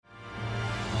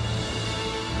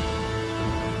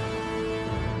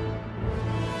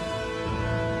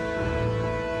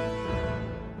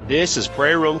This is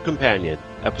Prayer Room Companion,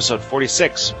 episode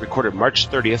 46, recorded March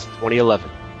 30th, 2011.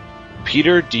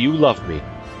 Peter, do you love me?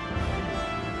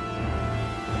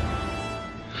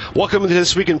 Welcome to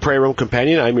This Week in Prayer Room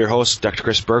Companion. I'm your host, Dr.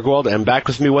 Chris Bergwald, and back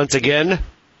with me once again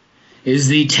is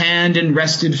the tanned and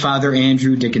rested Father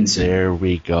Andrew Dickinson. There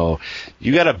we go.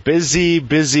 You got a busy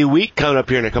week coming up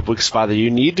here in a couple weeks, Father. You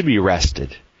need to be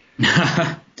rested.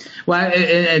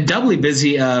 Well, doubly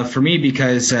busy for me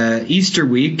because Easter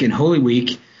week and Holy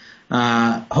Week.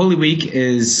 Holy Week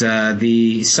is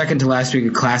the second to last week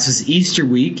of classes. Easter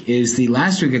week is the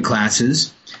last week of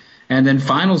classes. And then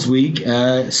Finals week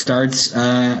starts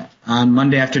on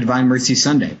Monday after Divine Mercy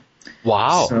Sunday.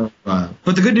 Wow. So,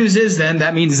 but the good news is then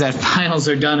that means that finals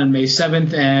are done on May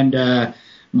 7th, and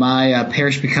my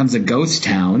parish becomes a ghost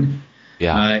town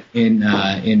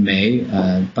in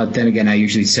May. But then again, I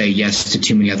usually say yes to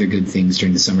too many other good things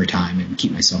during the summertime and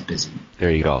keep myself busy. There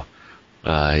you go.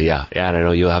 And I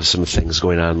know you'll have some things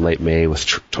going on late May with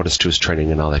Totus Tuus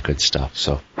training and all that good stuff.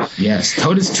 So yes,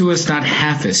 Totus Tuus, not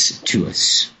halfus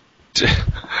Tuus.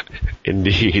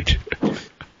 Indeed.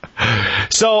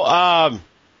 So,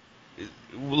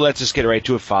 let's just get right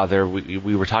to it, Father.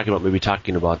 We were talking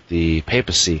about the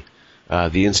papacy,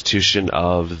 the institution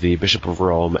of the Bishop of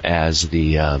Rome as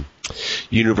the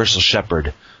universal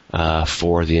shepherd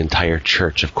for the entire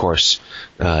church. Of course,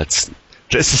 this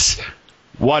is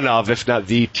one of, if not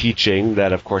the teaching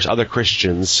that, of course, other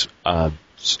Christians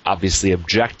obviously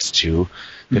object to.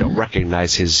 They don't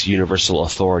recognize his universal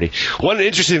authority. One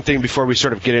interesting thing before we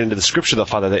sort of get into the scripture, though,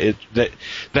 Father,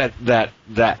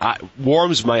 that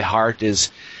warms my heart is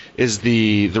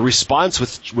the response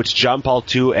which John Paul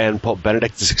II and Pope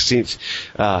Benedict XVI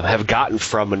have gotten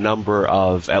from a number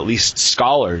of at least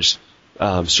scholars,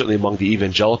 certainly among the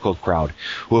evangelical crowd,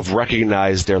 who have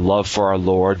recognized their love for our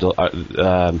Lord,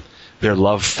 their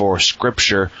love for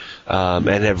Scripture, and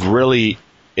have really,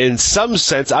 in some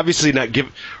sense, obviously not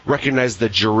recognize the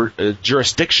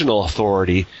jurisdictional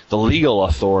authority, the legal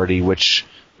authority which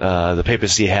the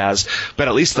papacy has, but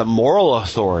at least the moral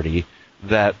authority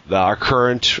that our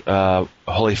current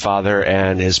Holy Father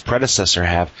and his predecessor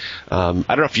have. I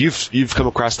don't know if you've come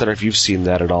across that or if you've seen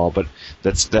that at all, but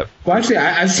that's that. Well, actually,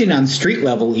 I've seen on street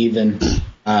level even.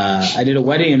 I did a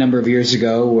wedding a number of years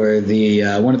ago where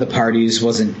the one of the parties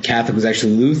wasn't Catholic, was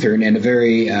actually Lutheran, and a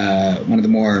very one of the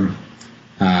more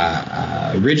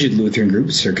rigid Lutheran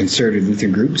groups or conservative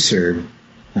Lutheran groups, or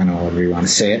I don't know, however you want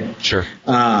to say it. Sure.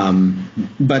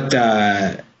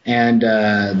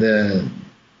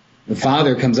 The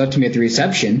father comes up to me at the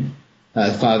reception,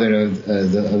 the father of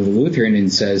the Lutheran,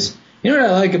 and says, "You know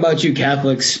what I like about you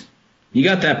Catholics? You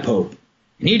got that Pope,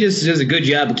 and he just does a good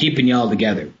job of keeping you all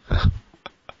together."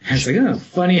 I was like, "Oh,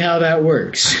 funny how that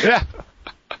works." Yeah.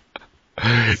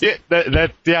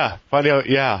 Funny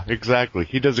how, exactly.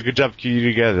 He does a good job keeping you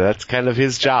together. That's kind of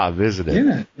his job, isn't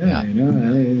it? Yeah. You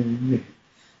know,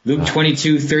 Luke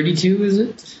 22:32, is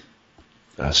it?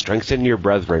 Strengthen your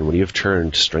brethren. When you have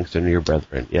turned, strengthen your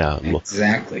brethren. Yeah.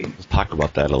 Exactly. We'll talk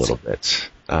about that a little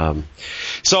bit.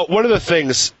 So one of the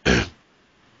things... Well,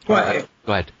 Go ahead.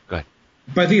 But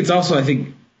I think it's also,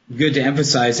 good to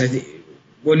emphasize,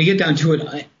 when you get down to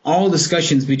it, all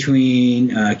discussions between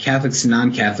Catholics and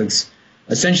non-Catholics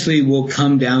essentially will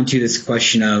come down to this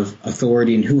question of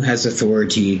authority and who has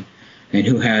authority and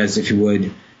who has, if you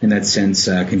would, in that sense,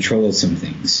 control of some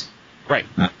things. Right.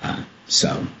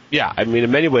 Yeah,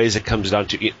 in many ways it comes down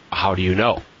to how do you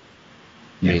know?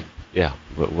 Yeah.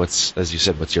 What's, as you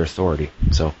said, what's your authority?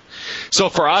 So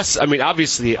for us,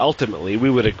 obviously, ultimately, we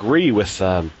would agree with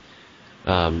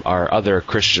our other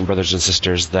Christian brothers and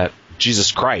sisters that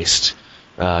Jesus Christ,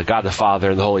 God the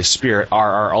Father, and the Holy Spirit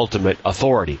are our ultimate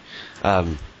authority.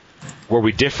 Where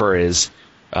we differ is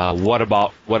what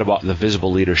about the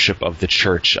visible leadership of the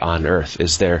church on earth?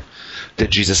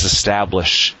 Did Jesus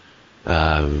establish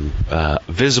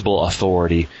visible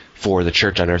authority for the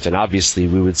church on earth? And obviously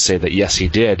we would say that yes, he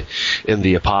did in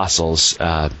the apostles,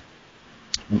 and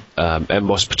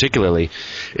most particularly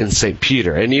in St.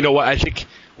 Peter. And you know what, I think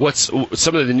one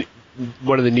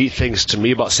of the neat things to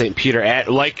me about St. Peter,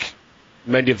 like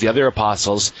many of the other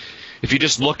apostles, if you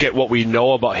just look at what we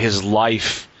know about his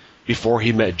life before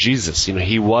he met Jesus,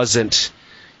 he wasn't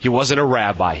a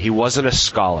rabbi, he wasn't a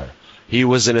scholar, he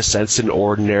was in a sense an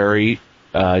ordinary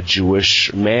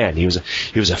Jewish man. He was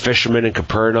a fisherman in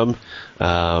Capernaum.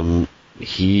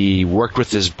 He worked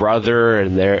with his brother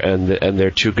and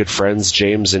their two good friends,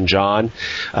 James and John,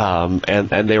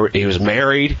 and he was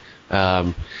married.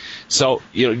 So,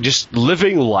 just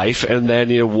living life, and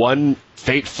then, one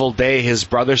fateful day, his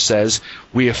brother says,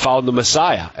 "We have found the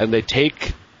Messiah," and they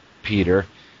take Peter,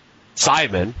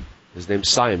 Simon, his name's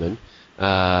Simon,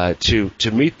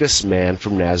 to meet this man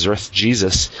from Nazareth,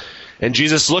 Jesus. And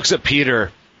Jesus looks at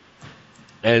Peter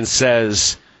and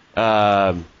says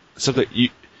something.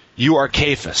 You are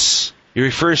Cephas. He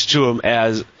refers to him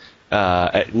as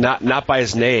not by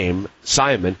his name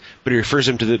Simon, but he refers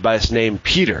him by his name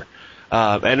Peter.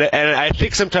 And I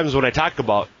think sometimes when I talk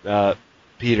about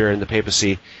Peter and the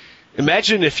papacy,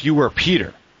 imagine if you were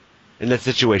Peter in that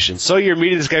situation. So you're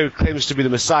meeting this guy who claims to be the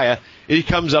Messiah, and he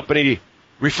comes up and he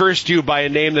refers to you by a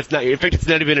name that's not, in fact, it's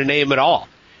not even a name at all.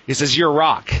 He says, "You're a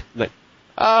rock." I'm like,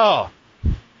 oh,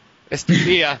 it's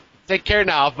yeah, take care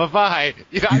now, bye-bye.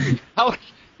 Yeah,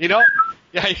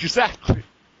 exactly.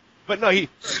 But no,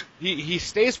 he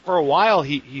stays for a while.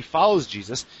 He follows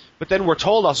Jesus, but then we're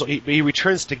told also he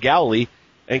returns to Galilee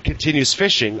and continues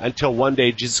fishing until one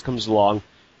day Jesus comes along,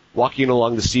 walking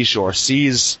along the seashore,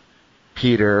 sees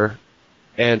Peter,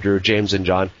 Andrew, James, and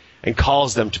John, and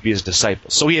calls them to be his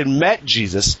disciples. So he had met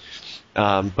Jesus,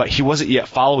 but he wasn't yet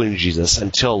following Jesus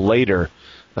until later,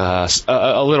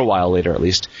 a little while later at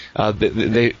least.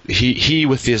 He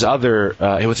with his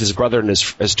with his brother and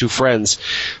his two friends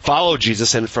followed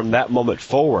Jesus, and from that moment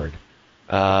forward,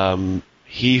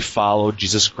 he followed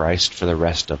Jesus Christ for the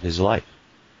rest of his life.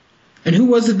 And who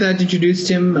was it that introduced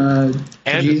him to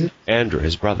Jesus? Andrew,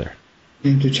 his brother.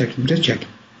 Just check.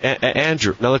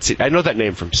 Andrew. Now let's see. I know that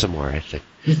name from somewhere, I think.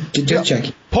 Just check.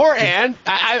 Poor Ann.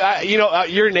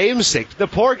 Your namesake. The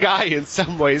poor guy, in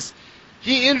some ways,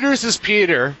 he introduces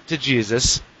Peter to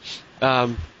Jesus,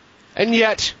 and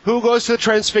yet who goes to the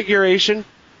Transfiguration?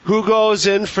 Who goes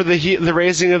in for the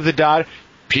raising of the dead?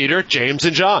 Peter, James,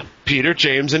 and John. Peter,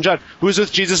 James, and John. Who's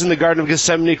with Jesus in the Garden of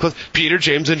Gethsemane? Peter,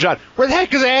 James, and John. Where the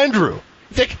heck is Andrew? You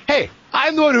think, hey,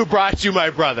 I'm the one who brought you my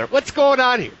brother. What's going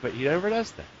on here? But he never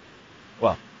does that.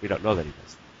 Well, we don't know that he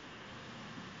does that.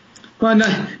 Well,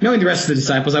 knowing the rest of the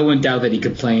disciples, I wouldn't doubt that he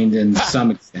complained in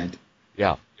some extent.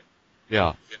 Yeah.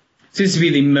 Seems to be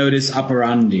the modus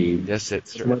operandi. Yes,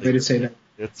 it's certainly. What way to say that?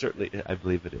 It's certainly, I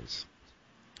believe it is.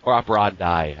 Or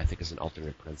operandi, I think, is an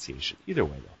alternate pronunciation. Either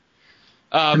way, though.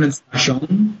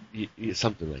 Pronunciation?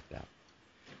 Something like that.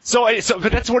 So,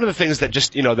 but that's one of the things that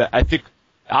just, that I think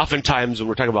oftentimes when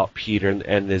we're talking about Peter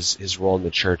and his role in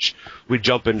the church, we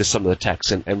jump into some of the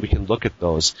texts and we can look at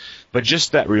those. But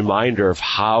just that reminder of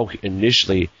how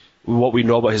initially, what we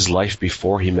know about his life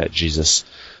before he met Jesus,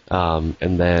 and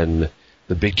then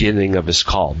the beginning of his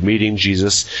call, meeting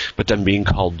Jesus, but then being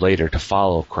called later to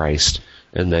follow Christ,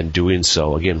 and then doing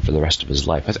so again for the rest of his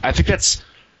life. I think that's.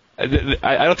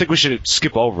 I don't think we should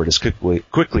skip over it as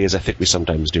quickly as I think we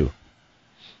sometimes do.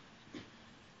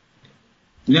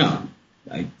 No.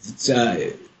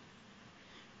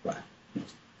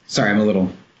 Sorry, I'm a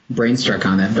little brain struck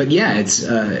on that. But yeah, it's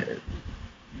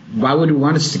why would we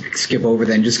want us to skip over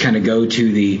that and just kind of go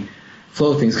to the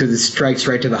flow of things? Because it strikes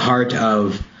right to the heart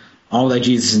of all that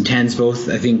Jesus intends. Both,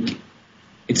 I think,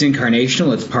 it's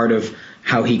incarnational. It's part of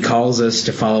how he calls us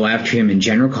to follow after him in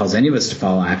general, calls any of us to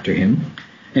follow after him.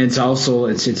 And it's also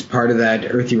it's part of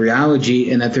that earthy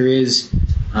reality, and that there is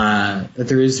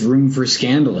room for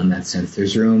scandal in that sense.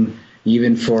 There's room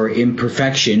even for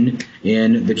imperfection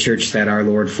in the church that our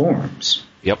Lord forms.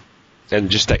 Yep, and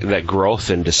just that growth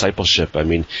in discipleship. I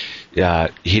mean,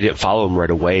 he didn't follow him right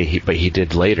away, but he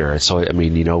did later. So I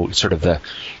mean, sort of the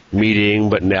meeting,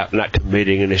 but not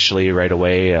committing initially right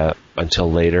away until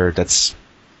later. That's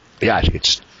I think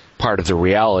it's part of the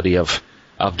reality of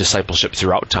discipleship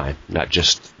throughout time, not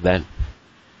just then.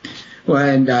 Well,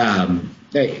 and I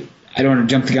don't want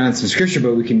to jump the gun on some scripture,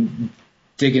 but we can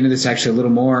dig into this actually a little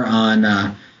more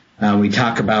on we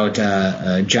talk about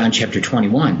John chapter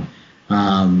 21.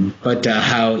 But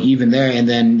how even there, and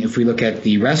then if we look at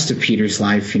the rest of Peter's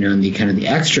life, and the kind of the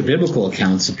extra biblical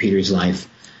accounts of Peter's life,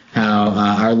 how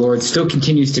our Lord still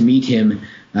continues to meet him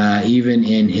even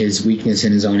in his weakness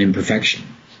and his own imperfection.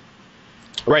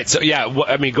 Right. So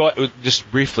go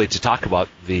just briefly to talk about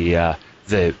the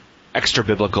extra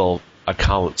biblical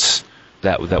accounts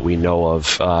that we know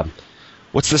of.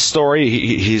 What's the story?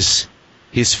 He's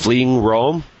fleeing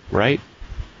Rome, right?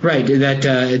 Right. That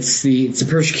it's the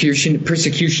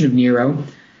persecution of Nero,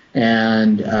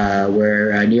 and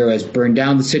where Nero has burned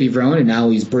down the city of Rome, and now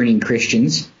he's burning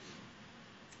Christians.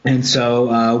 And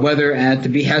so, whether at the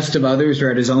behest of others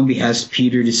or at his own behest,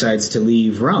 Peter decides to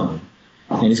leave Rome.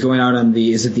 And he's going out on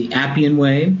the Appian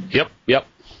Way? Yep.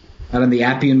 Out on the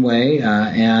Appian Way,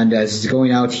 and as he's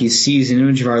going out, he sees an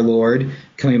image of our Lord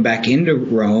coming back into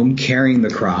Rome, carrying the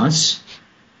cross,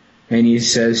 and he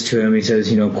says to him,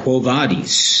 Quo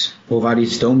vadis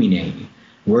Domine,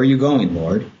 where are you going,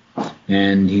 Lord?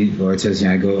 And Lord says,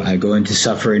 I go in to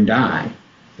suffer and die.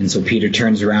 And so Peter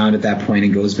turns around at that point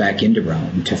and goes back into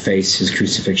Rome to face his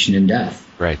crucifixion and death.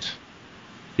 Right.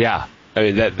 Yeah. I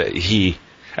mean, that he,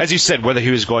 as you said, whether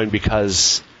he was going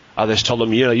because others told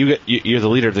him, you're the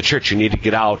leader of the church, you need to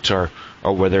get out, or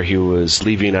whether he was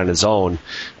leaving on his own,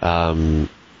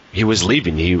 he was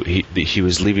leaving. He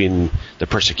was leaving the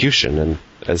persecution, and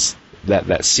as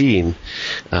that scene,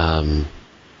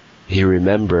 he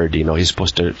remembered, he's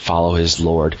supposed to follow his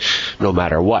Lord no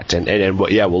matter what, and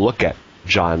we'll look at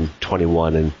John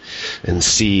 21 and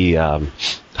see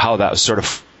how that was sort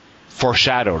of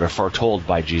foreshadowed or foretold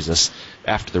by Jesus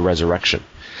after the resurrection.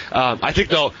 I think,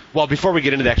 though, well, before we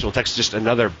get into the actual text, just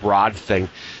another broad thing.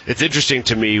 It's interesting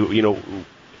to me,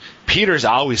 Peter's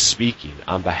always speaking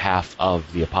on behalf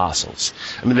of the apostles.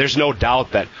 I mean, there's no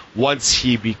doubt that once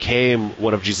he became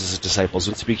one of Jesus' disciples,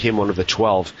 once he became one of the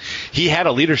 12, he had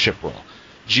a leadership role.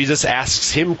 Jesus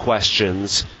asks him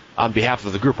questions on behalf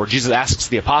of the group, or Jesus asks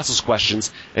the apostles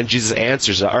questions, and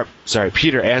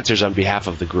Peter answers on behalf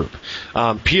of the group.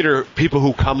 People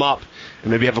who come up and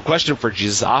maybe have a question for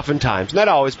Jesus, oftentimes, not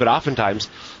always, but oftentimes,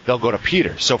 they'll go to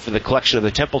Peter. So for the collection of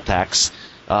the temple tax,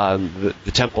 the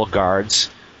temple guards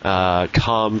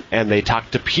come and they talk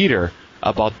to Peter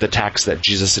about the tax that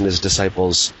Jesus and his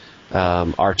disciples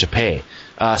are to pay.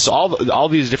 So all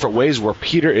these different ways where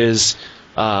Peter is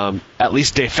at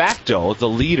least de facto the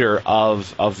leader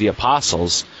of the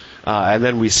apostles, and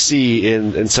then we see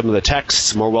in some of the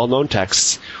texts, more well-known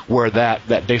texts, where that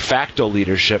de facto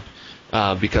leadership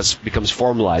becomes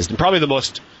formalized. And probably the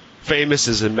most famous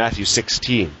is in Matthew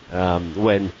 16,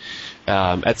 when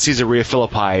at Caesarea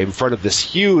Philippi, in front of this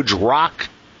huge rock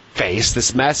face,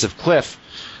 this massive cliff,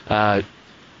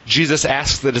 Jesus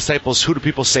asks the disciples, "Who do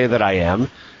people say that I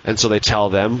am?" And so they tell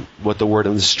them what the word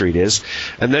on the street is.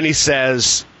 And then he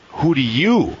says, "Who do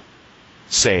you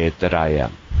say that I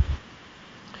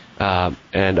am?"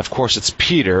 And of course it's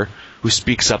Peter who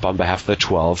speaks up on behalf of the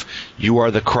 12. "You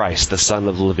are the Christ, the Son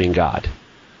of the living God."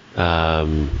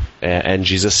 And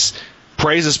Jesus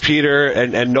praises Peter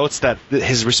and notes that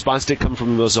his response didn't come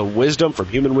from his own wisdom, from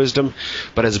human wisdom,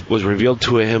 but as was revealed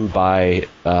to him by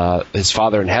his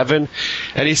Father in heaven.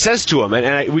 And he says to him,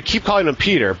 we keep calling him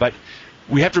Peter, but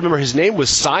we have to remember his name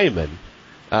was Simon.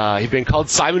 He'd been called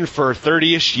Simon for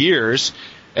 30-ish years,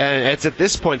 and it's at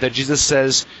this point that Jesus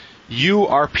says, "You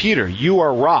are Peter, you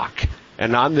are rock,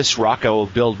 and on this rock I will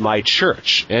build my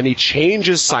church." And he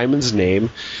changes Simon's name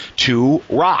to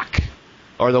Rock,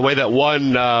 or the way that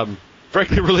one,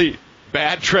 frankly, really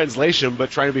bad translation,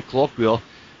 but trying to be colloquial,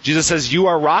 Jesus says, "You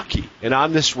are Rocky, and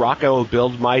on this rock I will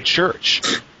build my church,"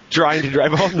 trying to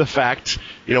drive home the fact,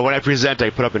 when I present, I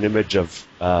put up an image of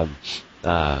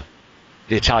the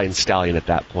Italian stallion at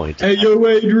that point. "Hey, yo,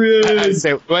 Adrian!" I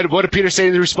say, what did Peter say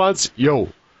in the response? "Yo."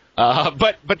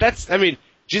 But that's,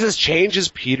 Jesus changes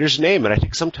Peter's name, and I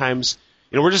think sometimes,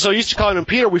 we're just so used to calling him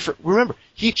Peter, remember,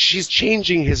 he's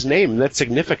changing his name, and that's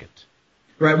significant.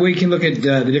 Right, we can look at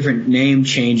the different name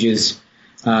changes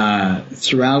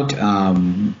throughout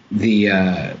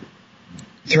the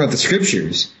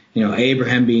scriptures.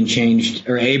 Abram being changed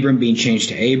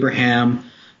to Abraham.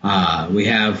 We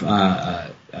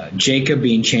have Jacob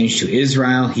being changed to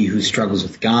Israel, he who struggles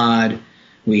with God.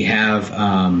 We have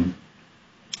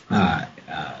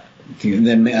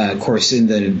then, of course, in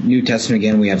the New Testament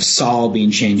again, we have Saul being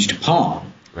changed to Paul.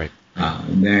 Right.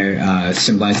 They're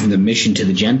symbolizing the mission to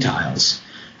the Gentiles.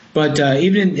 But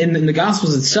even in the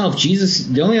Gospels itself,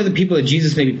 the only other people that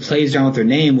Jesus maybe plays around with their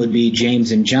name would be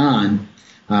James and John,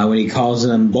 when he calls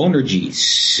them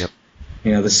Boanerges,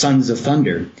 the sons of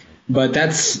thunder. But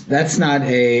that's not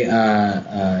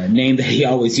a name that he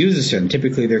always uses for them.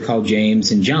 Typically, they're called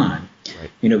James and John.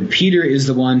 Right. Peter is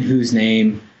the one whose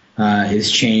name is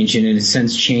changed, and in a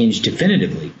sense changed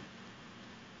definitively.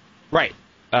 Right.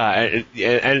 And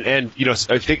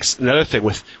I think another thing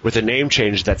with a name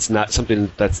change that's not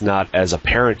something that's not as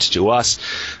apparent to us,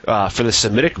 for the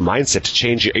Semitic mindset to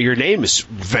change your name is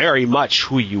very much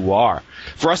who you are.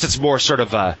 For us, it's more sort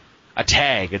of a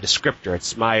tag, a descriptor.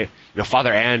 It's my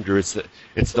Father Andrew.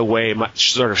 It's the way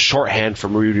much sort of shorthand for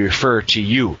me to refer to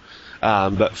you.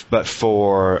 But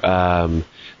for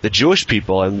the Jewish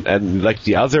people and like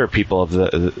the other people of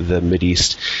the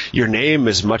Mideast, your name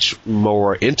is much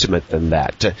more intimate than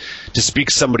that. To speak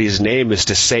somebody's name is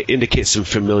to indicate some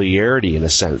familiarity in a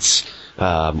sense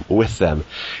with them.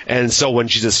 And so when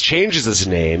Jesus changes his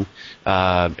name,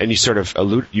 and you sort of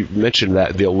you mentioned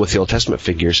that with the Old Testament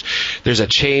figures, there's a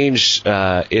change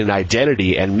in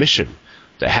identity and mission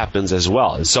that happens as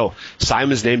well. And so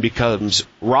Simon's name becomes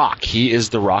Rock. He is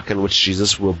the rock on which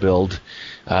Jesus will build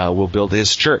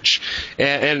his church.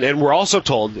 And we're also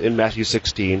told in Matthew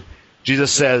 16,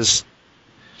 Jesus says,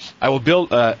 I will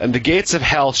build, and the gates of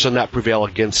hell shall not prevail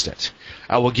against it.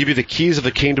 I will give you the keys of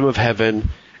the kingdom of heaven,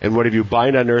 and whatever you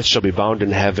bind on earth shall be bound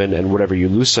in heaven, and whatever you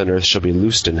loose on earth shall be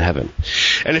loosed in heaven.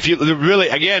 And if you really,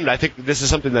 again, I think this is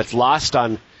something that's lost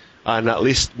on at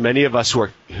least many of us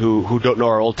who don't know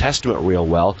our Old Testament real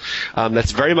well.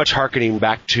 That's very much hearkening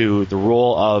back to the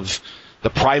role of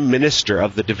the prime minister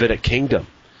of the Davidic kingdom.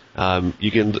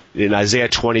 You can, in Isaiah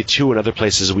 22 and other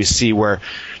places, we see where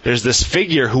there's this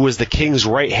figure who was the king's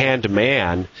right-hand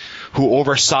man who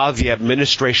oversaw the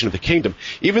administration of the kingdom.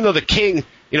 Even though the king,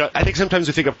 I think sometimes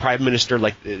we think of prime minister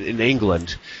like in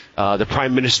England. The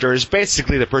prime minister is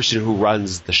basically the person who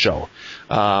runs the show.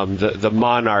 The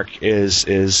monarch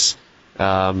has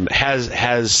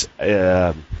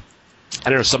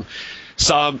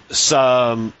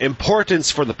some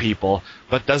importance for the people,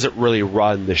 but doesn't really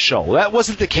run the show. Well, that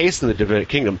wasn't the case in the Davidic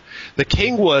kingdom. The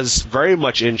king was very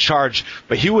much in charge,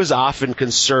 but he was often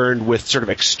concerned with sort of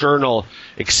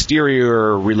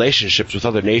exterior relationships with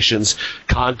other nations,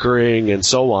 conquering and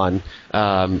so on.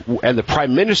 And the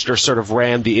prime minister sort of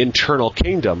ran the internal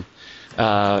kingdom.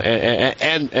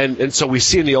 And so we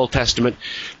see in the Old Testament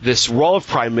this role of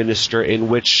prime minister in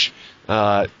which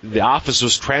the office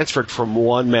was transferred from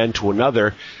one man to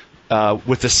another,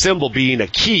 with the symbol being a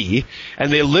key,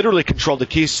 and they literally controlled the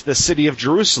keys to the city of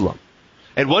Jerusalem.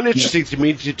 And one interesting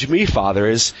to me, Father,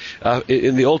 is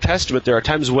in the Old Testament there are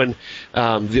times when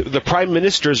the prime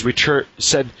minister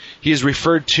said he is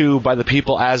referred to by the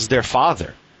people as their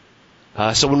father.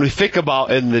 So when we think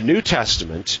about in the New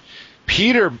Testament,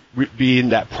 Peter being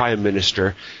that prime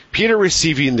minister, Peter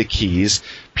receiving the keys,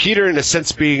 Peter in a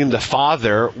sense being the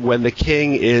father when the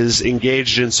king is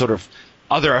engaged in sort of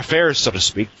other affairs, so to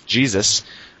speak, Jesus.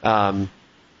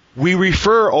 We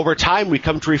refer, over time, we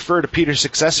come to refer to Peter's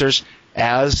successors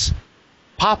as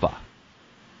Papa,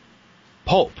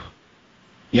 Pope,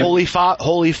 Yep. Holy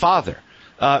Father.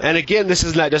 And again, this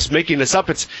is not just making this up.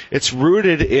 It's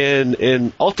rooted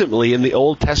in ultimately in the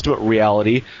Old Testament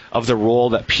reality of the role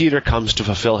that Peter comes to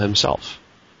fulfill himself.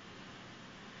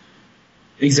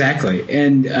 Exactly.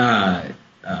 And I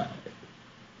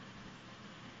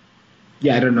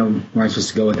don't know where I'm supposed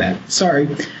to go with that. Sorry.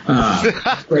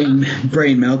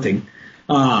 Brain melting.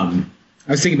 I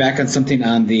was thinking back on something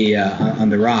on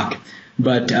the rock,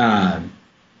 but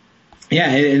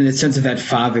in the sense of that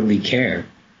fatherly care.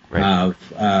 Right.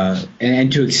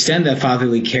 And to extend that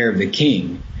fatherly care of the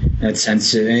king, in that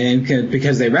sense, and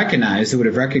because they would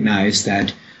have recognized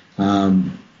that,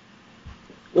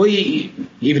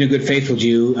 even a good faithful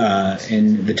Jew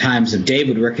in the times of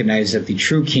David recognized that the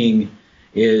true king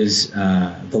is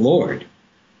the Lord,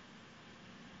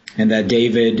 and that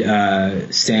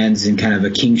David stands in kind of a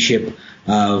kingship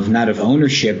of not of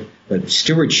ownership but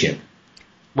stewardship.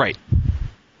 Right.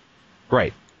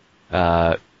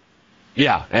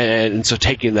 And so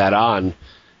taking that on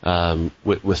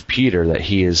with Peter, that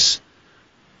he is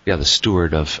the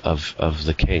steward of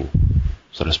the king,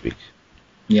 so to speak.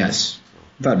 Yes,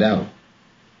 without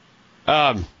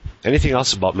doubt. Anything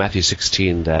else about Matthew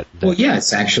 16 that... Well,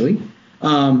 yes, actually.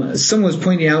 Someone was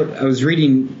pointing out, I was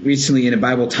reading recently in a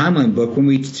Bible timeline book, when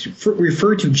we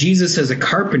refer to Jesus as a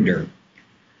carpenter,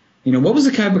 what was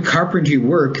the kind of carpentry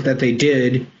work that they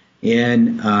did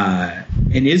in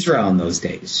Israel in those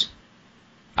days?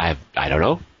 I don't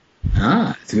know.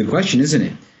 That's a good question, isn't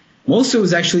it? Most of it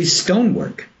was actually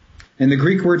stonework. And the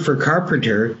Greek word for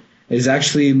carpenter is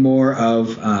actually more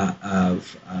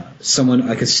of someone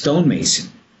like a stonemason.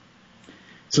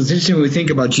 So it's interesting when we think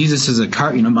about Jesus as a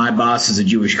my boss is a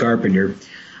Jewish carpenter.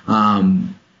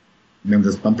 Remember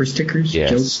those bumper stickers?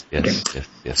 Yes. Yes.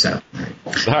 So, all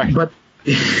right. Sorry. But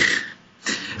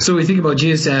so we think about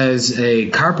Jesus as a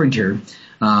carpenter,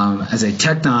 as a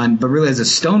tekton, but really as a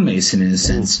stonemason in a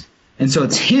sense. And so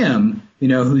it's him,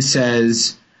 who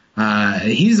says,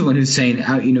 he's the one who's saying,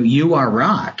 you are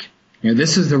rock.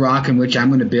 This is the rock in which I'm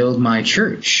going to build my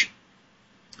church.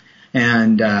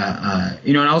 And,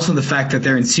 and also the fact that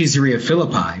they're in Caesarea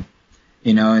Philippi,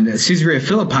 and Caesarea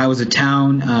Philippi was a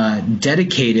town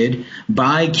dedicated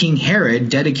by King Herod,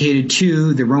 dedicated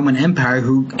to the Roman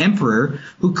emperor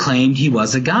who claimed he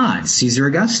was a god, Caesar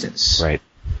Augustus. Right.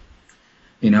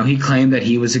 He claimed that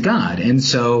he was a god. And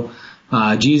so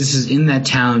Jesus is in that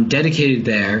town, dedicated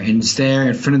there, and it's there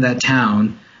in front of that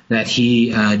town that he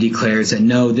declares that,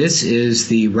 no, this is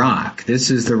the rock. This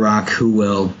is the rock who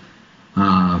will...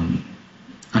 on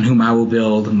whom I will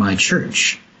build my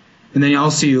church. And then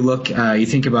also you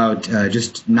think about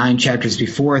just 9 chapters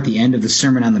before, at the end of the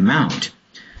Sermon on the Mount.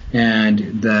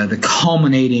 And the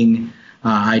culminating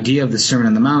idea of the Sermon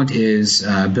on the Mount is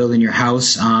building your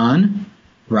house on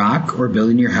rock or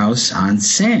building your house on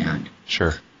sand.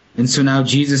 Sure. And so now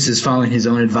Jesus is following his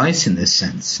own advice in this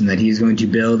sense, and that he is going to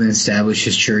build and establish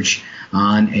his church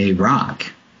on a rock.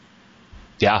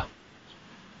 Yeah.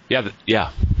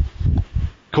 Yeah.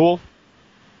 Cool.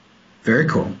 Very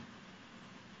cool.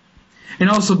 And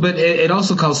also, but it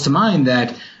also calls to mind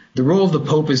that the role of the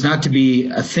Pope is not to be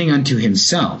a thing unto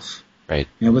himself. Right.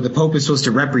 But the Pope is supposed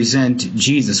to represent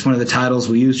Jesus. One of the titles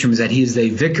we use for him is that he is the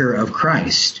vicar of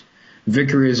Christ.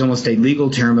 Vicar is almost a legal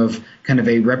term of kind of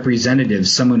a representative,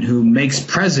 someone who makes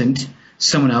present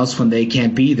someone else when they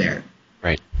can't be there.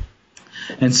 Right.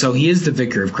 And so he is the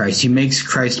vicar of Christ. He makes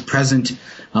Christ present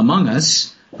among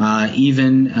us,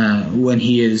 even when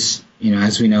he is,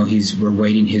 as we know, we're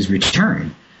waiting his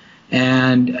return.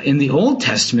 And in the Old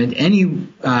Testament, any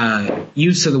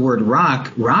use of the word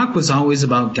rock was always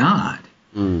about God.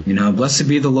 Blessed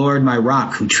be the Lord, my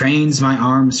rock, who trains my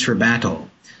arms for battle,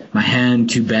 my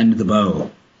hand to bend the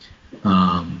bow.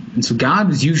 And so God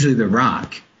was usually the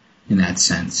rock in that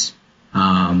sense.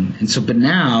 But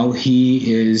now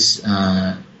he is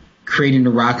creating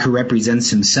a rock who represents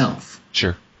himself.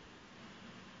 Sure.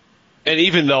 And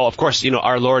even though, of course,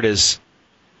 our Lord is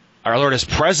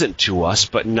present to us,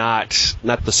 but not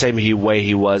the same way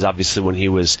he was obviously when he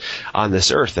was on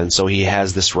this earth. And so he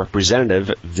has this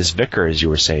representative, this vicar, as you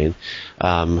were saying,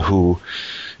 who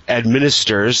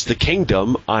administers the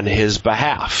kingdom on his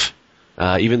behalf.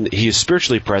 Even he is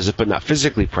spiritually present, but not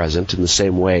physically present in the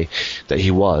same way that he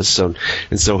was.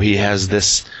 So he has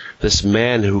this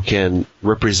man who can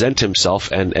represent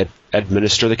himself and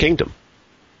administer the kingdom.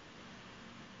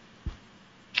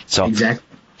 So exactly.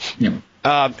 Yep.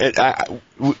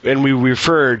 And we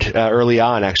referred early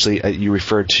on, actually, you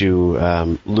referred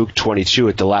to Luke 22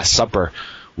 at the Last Supper,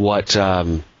 what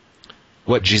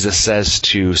Jesus says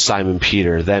to Simon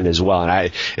Peter then as well.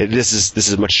 And this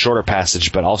is a much shorter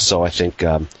passage, but also I think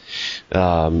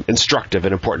instructive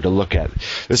and important to look at.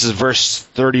 This is verse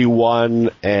 31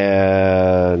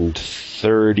 and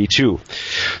 32.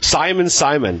 Simon,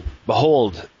 Simon,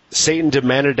 behold, Satan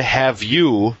demanded to have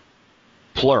you,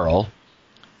 plural,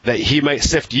 that he might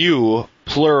sift you,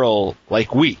 plural,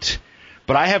 like wheat.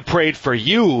 But I have prayed for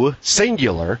you,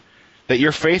 singular, that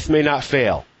your faith may not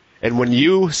fail. And when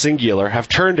you, singular, have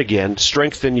turned again,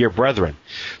 strengthen your brethren.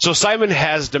 So Simon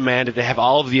has demanded to have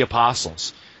all of the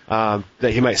apostles, that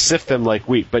he might sift them like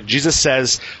wheat. But Jesus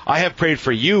says, I have prayed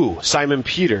for you, Simon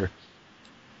Peter,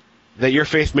 that your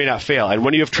faith may not fail. And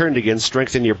when you have turned again,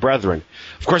 strengthen your brethren.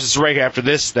 Of course, it's right after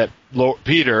this that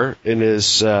Peter, in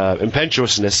his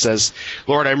impetuousness, says,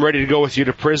 Lord, I'm ready to go with you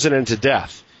to prison and to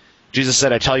death. Jesus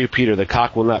said, I tell you, Peter, the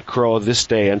cock will not crow this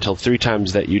day until three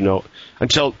times deny that you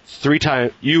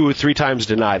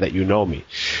know me.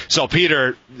 So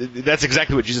Peter, that's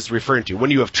exactly what Jesus is referring to.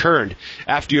 When you have turned,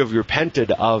 after you have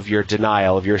repented of your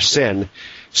denial, of your sin,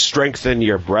 strengthen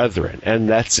your brethren. And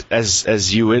that's,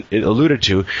 as you alluded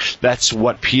to, that's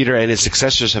what Peter and his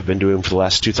successors have been doing for the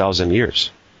last 2,000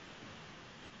 years.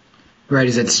 Right,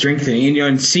 is that strengthening?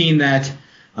 And seeing that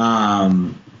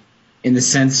in the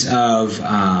sense of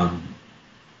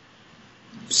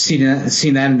seeing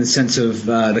that in the sense of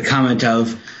the comment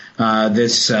of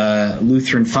this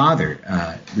Lutheran father,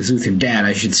 this Lutheran dad,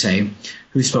 I should say,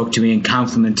 who spoke to me and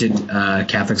complimented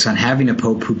Catholics on having a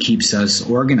pope who keeps us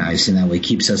organized in that way,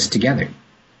 keeps us together.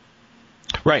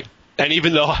 Right. And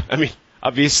even though,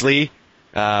 obviously,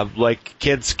 like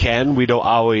kids can, we don't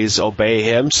always obey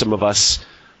him. Some of us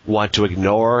want to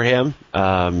ignore him.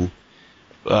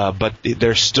 But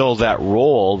there's still that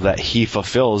role that he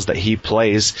fulfills, that he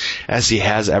plays, as he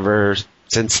has ever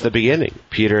since the beginning,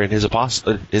 Peter and his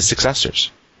his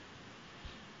successors.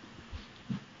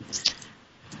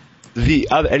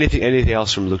 Anything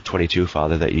else from Luke 22,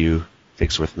 Father, that you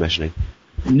think is worth mentioning?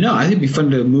 No, I think it'd be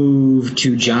fun to move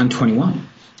to John 21.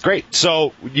 Great.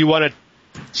 So you want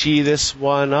to tee this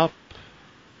one up?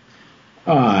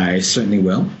 I certainly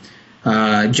will.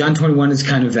 John 21 is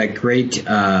kind of that great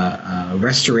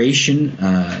restoration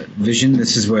vision.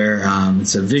 This is where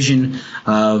it's a vision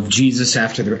of Jesus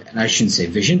after I shouldn't say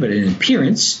vision, but an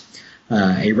appearance,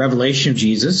 a revelation of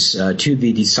Jesus to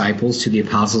the disciples, to the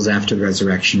apostles after the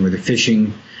resurrection, where they're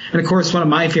fishing. And, of course, one of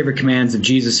my favorite commands of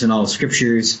Jesus in all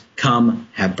Scriptures, come,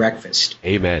 have breakfast.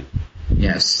 Amen.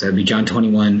 Yes, that would be John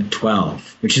 21:12,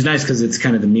 which is nice because it's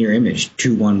kind of the mirror image,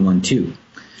 2:1:1:2.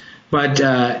 But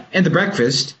at the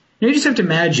breakfast, you just have to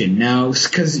imagine now,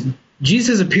 because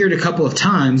Jesus appeared a couple of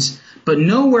times, but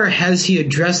nowhere has he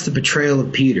addressed the betrayal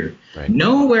of Peter. Right.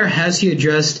 Nowhere has he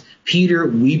addressed Peter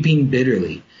weeping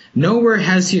bitterly. Nowhere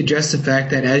has he addressed the fact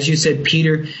that, as you said,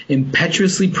 Peter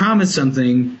impetuously promised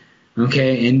something,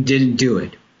 and didn't do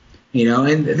it.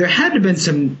 And there had to have been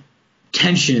some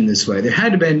tension in this way. There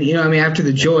had to have been, after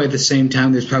the joy at the same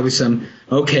time, there's probably some,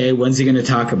 okay, when's he going to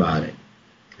talk about it?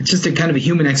 It's just a kind of a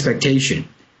human expectation.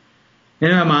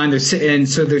 In my mind, they're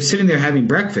sitting there having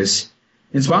breakfast.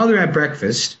 And so while they're at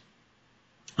breakfast,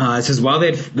 it says,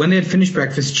 when they had finished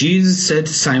breakfast, Jesus said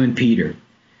to Simon Peter.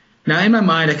 Now, in my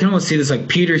mind, I can almost see this like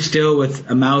Peter still with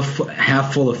a mouth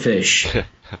half full of fish,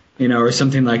 or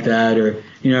something like that, or,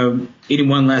 eating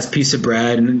one last piece of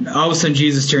bread. And all of a sudden,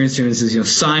 Jesus turns to him and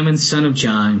says, Simon, son of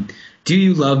John, do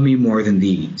you love me more than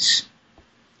these?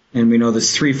 And we know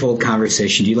this threefold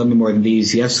conversation. Do you love me more than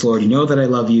these? Yes, Lord, you know that I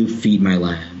love you. Feed my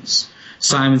lambs.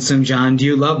 Simon, son of John, do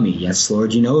you love me? Yes,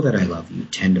 Lord, you know that I love you.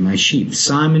 Tend to my sheep.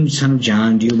 Simon, son of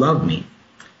John, do you love me?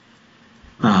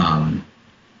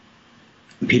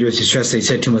 Peter was distressed. They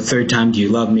said to him a third time, do you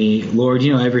love me? Lord,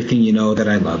 you know everything. You know that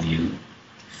I love you.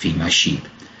 Feed my sheep.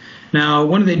 Now,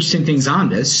 one of the interesting things on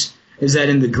this is that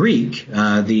in the Greek,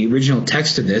 the original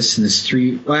text of this, and there's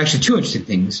two interesting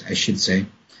things, I should say.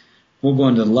 We'll go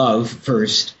into love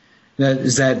first. That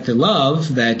is that the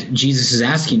love that Jesus is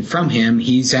asking from him,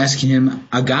 he's asking him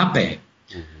agape,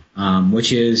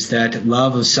 which is that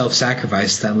love of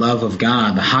self-sacrifice, that love of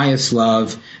God, the highest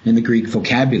love in the Greek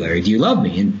vocabulary. Do you love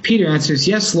me? And Peter answers,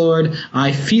 yes, Lord,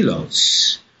 I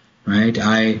philos, right?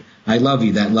 I love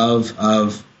you, that love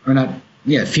of, or not,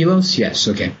 yeah, philos? Yes,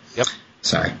 okay. Yep.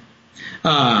 Sorry.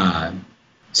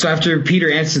 So after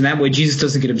Peter answers in that way, Jesus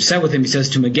doesn't get upset with him. He says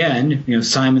to him again,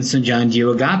 Simon, son of John, do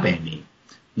you agape me?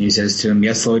 And he says to him,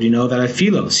 yes, Lord, you know that I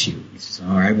philos you. He says,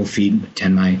 all right, we'll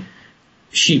tend my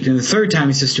sheep. And the third time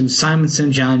he says to him, Simon, son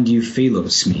of John, do you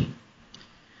philos me?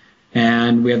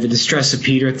 And we have the distress of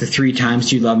Peter at the 3 times,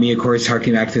 do you love me? Of course,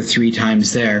 harking back to the 3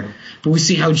 times there. But we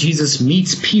see how Jesus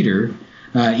meets Peter,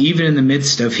 even in the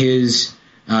midst of his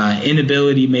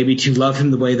inability maybe to love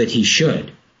him the way that he should,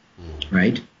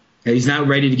 right? That he's not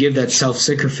ready to give that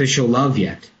self-sacrificial love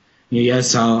yet.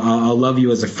 Yes, I'll love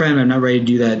you as a friend. I'm not ready to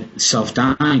do that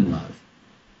self-dying love.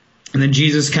 And then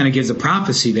Jesus kind of gives a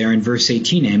prophecy there in verse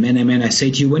 18. Amen, amen, I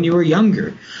say to you, when you were younger,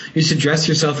 you used to dress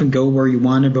yourself and go where you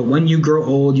wanted, but when you grow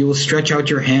old, you will stretch out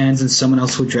your hands and someone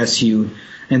else will dress you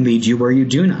and lead you where you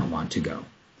do not want to go.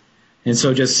 And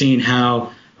so just seeing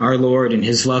how our Lord and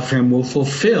his love for him will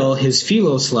fulfill his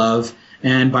philos love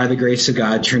and by the grace of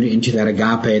God turn it into that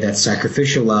agape, that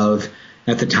sacrificial love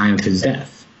at the time of his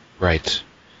death. Right.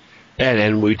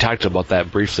 And we talked about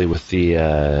that briefly with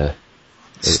the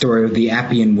story of the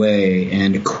Appian Way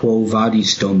and Quo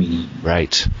Vadis Domini.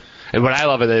 Right. And what I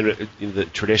love, and the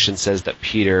tradition says that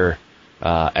Peter,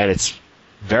 and it's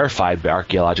verified by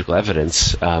archaeological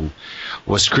evidence,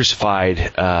 was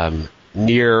crucified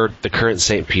near the current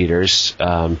St. Peter's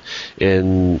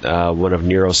in one of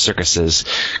Nero's circuses,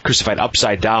 crucified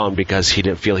upside down because he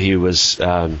didn't feel he was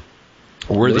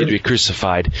worthy to be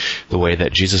crucified the way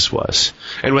that Jesus was.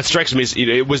 And what strikes me is,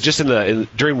 it was just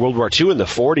during World War II in the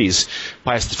 40s,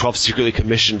 Pius XII secretly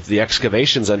commissioned the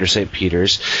excavations under St.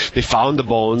 Peter's. They found the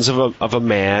bones of a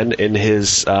man in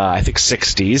his, I think,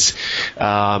 60s,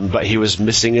 but he was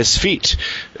missing his feet.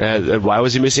 Why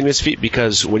was he missing his feet?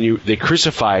 Because when they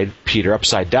crucified Peter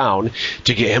upside down,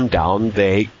 to get him down,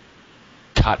 they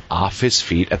cut off his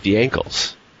feet at the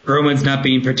ankles. Romans not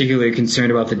being particularly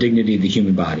concerned about the dignity of the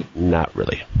human body. Not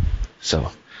really.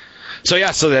 So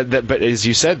that but as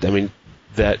you said, I mean,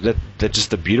 that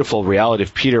just the beautiful reality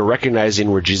of Peter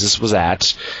recognizing where Jesus was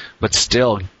at, but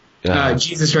still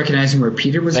Jesus recognizing where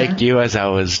Peter was at? Thank you, as I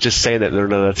was just saying that,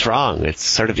 no, that's wrong. It's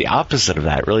sort of the opposite of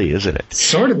that, really, isn't it?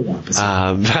 Sort of the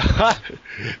opposite.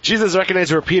 Jesus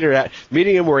recognized where Peter at,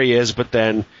 meeting him where he is, but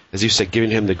then, as you said, giving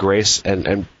him the grace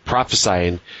and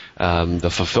prophesying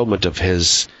the fulfillment of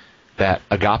that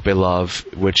agape love,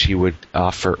 which he would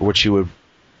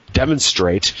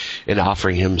demonstrate in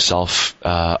offering himself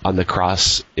on the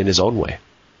cross in his own way.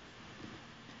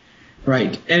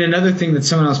 Right. And another thing that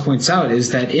someone else points out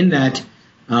is that in that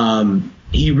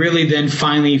he really then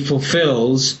finally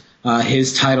fulfills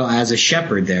his title as a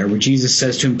shepherd there, where Jesus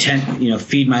says to him,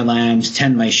 feed my lambs,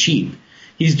 tend my sheep.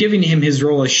 He's giving him his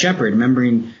role as shepherd,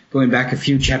 remembering going back a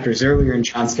few chapters earlier in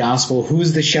John's Gospel.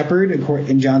 Who's the shepherd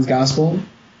in John's Gospel?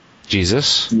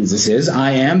 Jesus. Jesus is.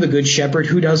 I am the good shepherd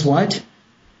who does what?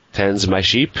 Tends my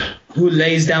sheep. Who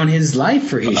lays down his life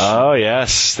for his sheep. Oh,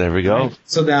 yes. There we go. Right?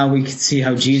 So now we can see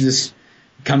how Jesus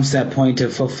comes to that point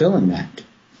of fulfilling that.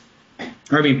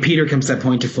 Peter comes to that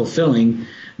point of fulfilling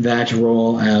that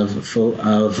role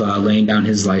of laying down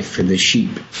his life for the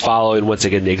sheep. Following, once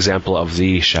again, the example of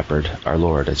the shepherd, our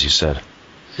Lord, as you said.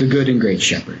 The good and great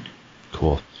shepherd.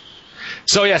 Cool.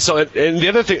 So, and the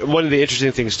other thing, one of the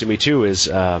interesting things to me, too, is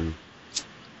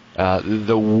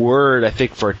The word, I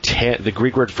think, for the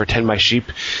Greek word for tend my sheep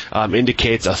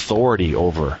indicates authority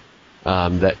over.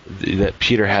 That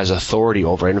Peter has authority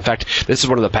over. And in fact, this is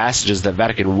one of the passages that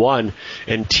Vatican I,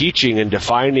 in teaching and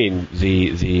defining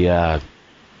the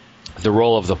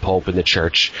role of the Pope in the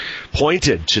Church,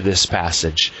 pointed to this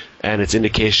passage and its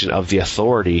indication of the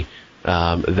authority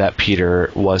that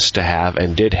Peter was to have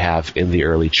and did have in the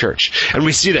early church. And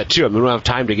we see that too. I mean, we don't have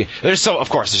time to get, there's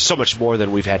so much more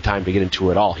than we've had time to get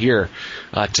into it all here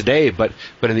today, but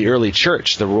in the early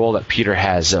church, the role that Peter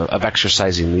has of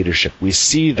exercising leadership, we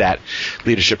see that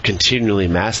leadership continually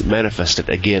manifested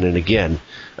again and again,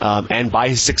 and by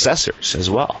his successors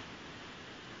as well.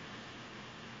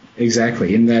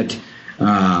 Exactly, in that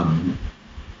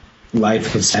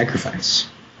life of sacrifice.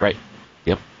 Right.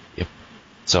 Yep.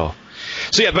 So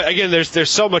yeah, but again, there's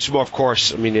so much more, of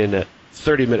course. I mean, in a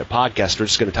 30-minute podcast, we're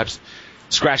just going to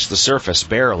scratch the surface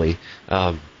barely.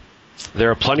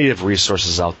 There are plenty of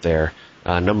resources out there,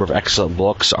 a number of excellent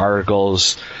books,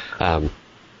 articles, lots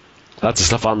of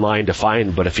stuff online to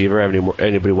find. But if you ever have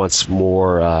anybody wants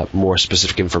more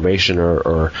specific information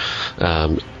or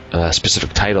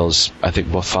specific titles, I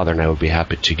think both Father and I would be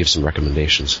happy to give some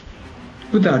recommendations.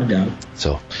 Without a doubt.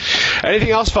 So,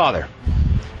 anything else, Father?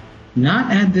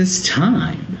 Not at this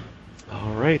time.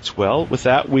 All right. Well, with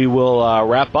that, we will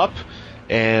wrap up,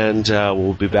 and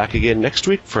we'll be back again next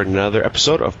week for another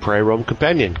episode of Pray Rome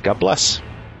Companion. God bless.